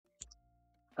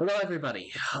Hello,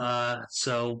 everybody.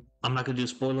 So I'm not going to do a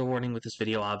spoiler warning with this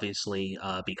video, obviously,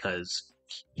 because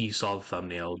you saw the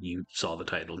thumbnail, you saw the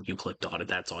title, you clicked on it.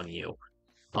 That's on you.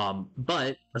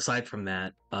 But aside from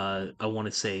that, I want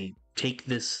to say take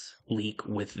this leak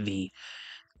with the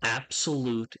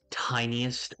absolute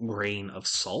tiniest grain of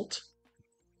salt,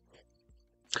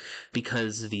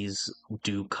 because these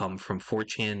do come from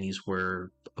 4chan. These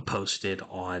were posted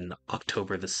on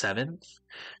October the 7th,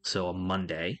 so a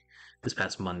Monday, this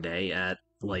past Monday at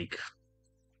like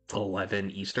 11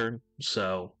 Eastern.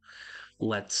 So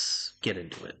let's get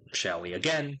into it, shall we?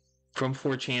 Again, from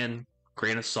 4chan,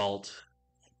 grain of salt.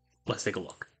 Let's take a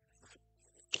look.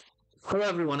 Hello,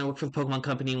 everyone. I work for the Pokemon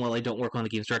Company. While I don't work on the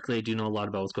games directly, I do know a lot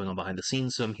about what's going on behind the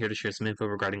scenes, so I'm here to share some info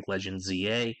regarding Legend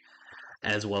ZA,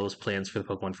 as well as plans for the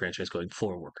Pokemon franchise going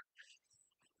forward.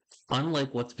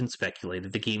 Unlike what's been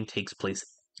speculated, the game takes place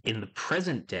in the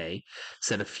present day,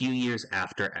 set a few years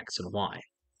after X and Y.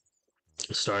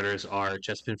 Starters are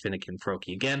Chespin, Finnegan,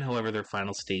 Froakie again. However, their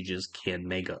final stages have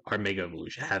mega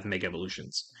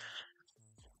evolutions.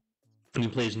 You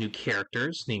play as new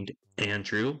characters named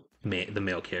Andrew, the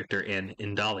male character, and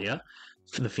Indalia,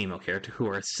 the female character, who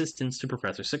are assistants to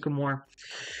Professor Sycamore,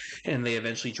 and they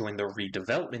eventually join the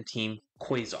redevelopment team,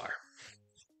 Quasar.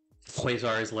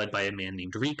 Quasar is led by a man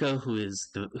named Rico, who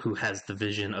has the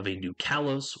vision of a new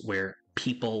Kalos where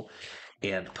people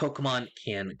and Pokemon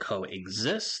can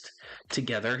coexist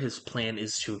together. His plan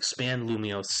is to expand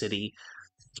Lumio City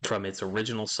from its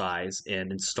original size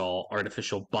and install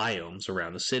artificial biomes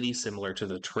around the city, similar to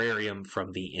the terrarium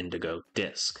from the Indigo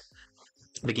Disc.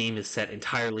 The game is set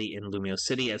entirely in Lumio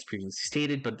City, as previously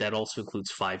stated, but that also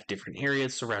includes 5 different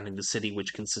areas surrounding the city,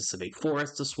 which consists of a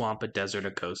forest, a swamp, a desert,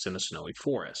 a coast, and a snowy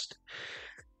forest.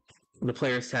 The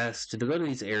player is tasked to go to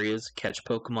these areas, catch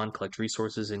Pokemon, collect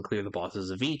resources, and clear the bosses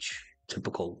of each.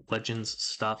 Typical Legends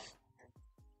stuff.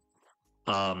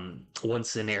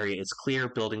 Once an area is clear,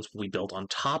 buildings will be built on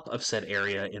top of said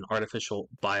area, and artificial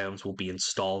biomes will be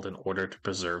installed in order to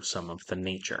preserve some of the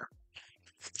nature.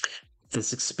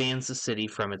 This expands the city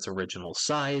from its original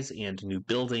size, and new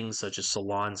buildings such as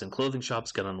salons and clothing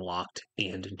shops get unlocked,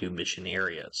 and new mission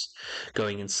areas.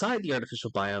 Going inside the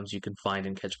artificial biomes, you can find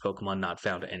and catch Pokemon not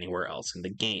found anywhere else in the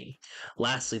game.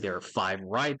 Lastly, there are 5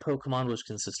 ride Pokemon, which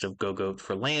consist of Go-Goat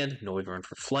for land, Noivern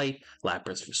for flight,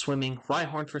 Lapras for swimming,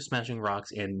 Rhyhorn for smashing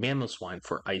rocks, and Mamoswine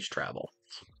for ice travel.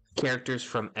 Characters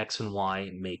from X and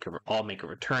Y all make a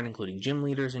return, including gym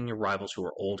leaders and your rivals who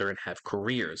are older and have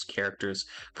careers. Characters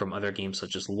from other games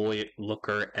such as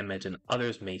Looker, Emmet, and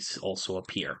others may also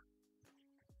appear.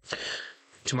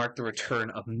 To mark the return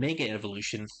of Mega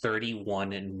Evolution, 31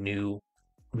 new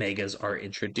Megas are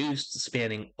introduced,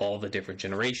 spanning all the different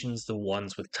generations. The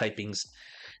ones with typings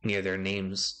near their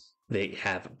names, they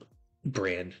have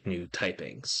brand new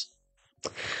typings.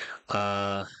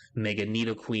 Mega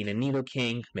Nidoqueen and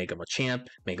Nidoking, Mega Machamp,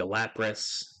 Mega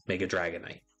Lapras, Mega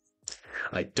Dragonite.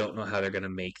 I don't know how they're going to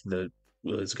make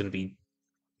it's going to be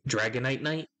Dragonite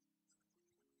Night?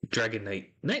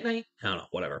 Dragonite Night? I don't know,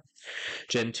 whatever.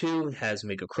 Gen 2 has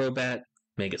Mega Crobat,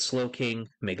 Mega Slowking,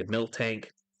 Mega Miltank.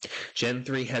 Gen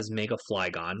 3 has Mega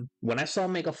Flygon. When I saw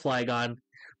Mega Flygon,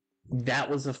 that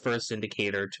was the first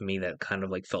indicator to me that kind of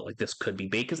like felt like this could be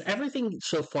bait, because everything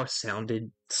so far sounded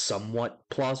somewhat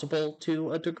plausible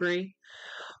to a degree.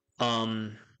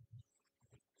 But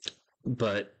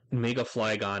Mega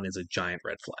Flygon is a giant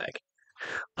red flag.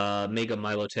 Mega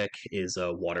Milotic is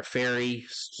a water fairy.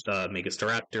 Mega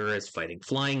Staraptor is fighting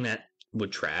flying, that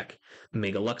would track.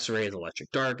 Mega Luxray is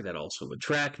electric dark, that also would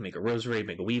track. Mega Roserade,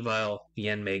 Mega Weavile,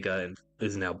 Yen Mega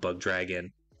is now Bug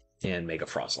Dragon, and Mega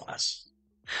Frostlass.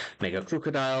 Mega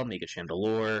Crocodile, Mega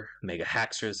Chandelure, Mega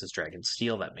Haxorus is Dragon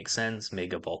Steel, that makes sense.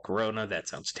 Mega Volcarona, that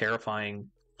sounds terrifying.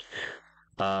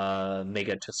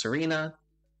 Mega Tesserina,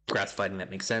 Grass Fighting, that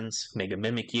makes sense. Mega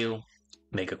Mimikyu,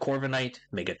 Mega Corviknight,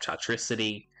 Mega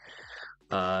Chatricity,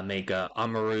 Mega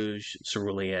Amarouge,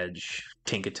 Cerulean Edge,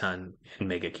 Tinkaton, and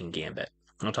Mega Kingambit.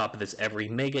 On top of this, every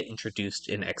Mega introduced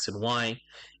in X and Y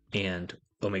and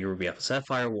Omega Ruby Alpha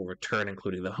Sapphire will return,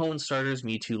 including the Hoenn starters,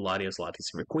 Mewtwo, Latios,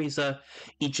 Latias, and Rayquaza.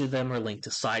 Each of them are linked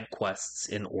to side quests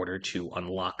in order to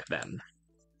unlock them.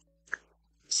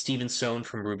 Steven Stone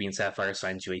from Ruby and Sapphire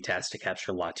assigns you a task to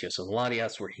capture Latios and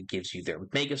Latias, where he gives you their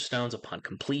Mega Stones upon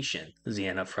completion.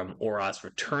 Xana from Oros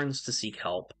returns to seek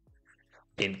help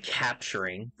in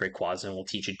capturing Rayquaza and will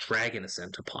teach a Dragon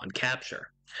Ascent upon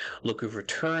capture. Luku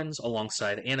returns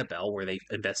alongside Annabelle, where they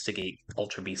investigate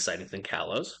Ultra Beast sightings in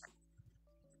Kalos,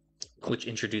 which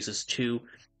introduces 2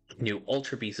 new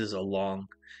Ultra Beasts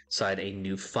alongside a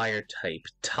new Fire-type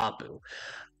Tapu.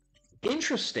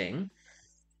 Interesting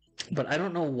But I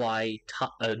don't know why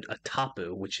a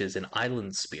Tapu, which is an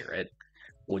island spirit,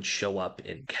 would show up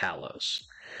in Kalos.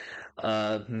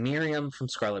 Miriam from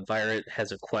Scarlet Violet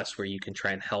has a quest where you can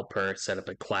try and help her set up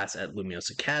a class at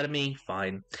Lumiose Academy.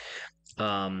 Fine.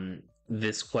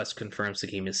 This quest confirms the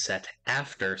game is set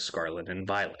after Scarlet and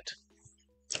Violet.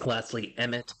 Lastly,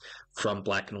 Emmett from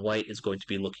Black and White is going to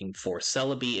be looking for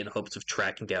Celebi in hopes of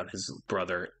tracking down his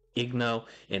brother Igno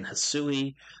in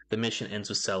Hisui. The mission ends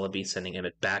with Celebi sending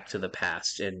Emmett back to the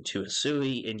past and to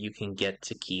Hisui, and you can get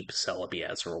to keep Celebi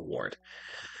as a reward.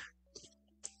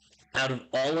 Out of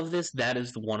all of this, that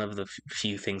is one of the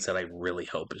few things that I really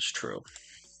hope is true.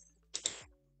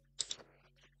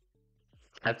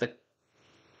 At the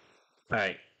all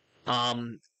right,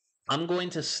 I'm going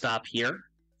to stop here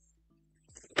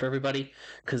for everybody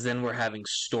because then we're having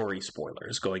story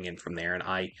spoilers going in from there, and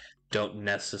I don't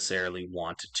necessarily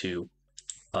want to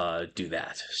do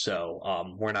that. So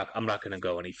I'm not going to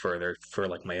go any further for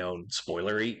like my own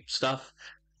spoilery stuff.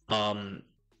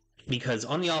 Because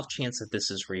on the off chance that this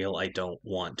is real, I don't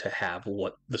want to have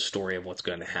what the story of what's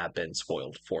going to happen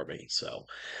spoiled for me. So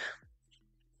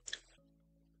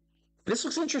this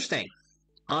looks interesting.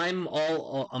 I'm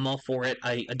all for it.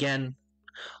 I again,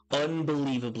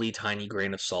 unbelievably tiny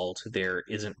grain of salt. There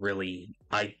isn't really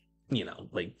like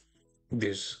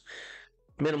there's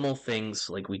minimal things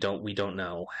like we don't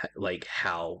know like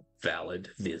how valid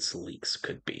these leaks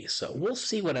could be. So we'll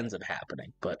see what ends up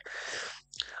happening. But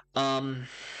um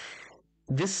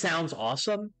this sounds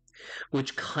awesome,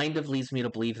 which kind of leads me to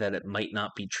believe that it might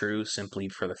not be true simply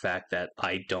for the fact that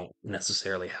I don't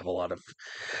necessarily have a lot of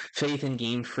faith in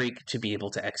Game Freak to be able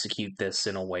to execute this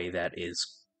in a way that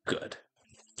is good.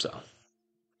 So,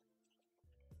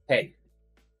 Hey,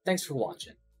 thanks for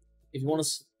watching. If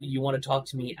you want to talk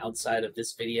to me outside of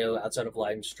this video, outside of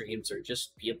live streams, or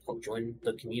just join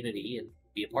the community and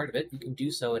be a part of it, you can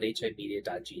do so at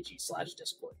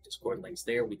himedia.gg/discord. Discord links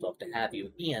there. We'd love to have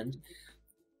you. And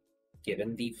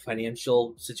given the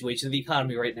financial situation of the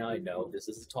economy right now, I know this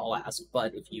is a tall ask,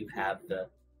 but if you have the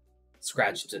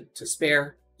scratch to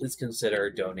spare, please consider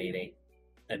donating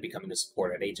and becoming a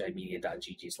supporter at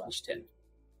himedia.gg/tip.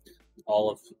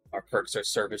 All of our perks are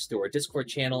serviced through our Discord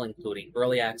channel, including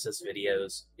early access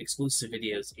videos, exclusive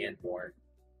videos, and more.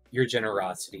 Your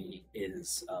generosity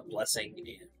is a blessing,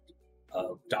 and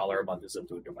 $1 a month is a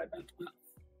boon to my mental health.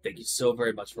 Thank you so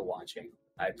very much for watching.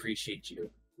 I appreciate you,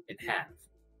 and have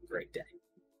a great day.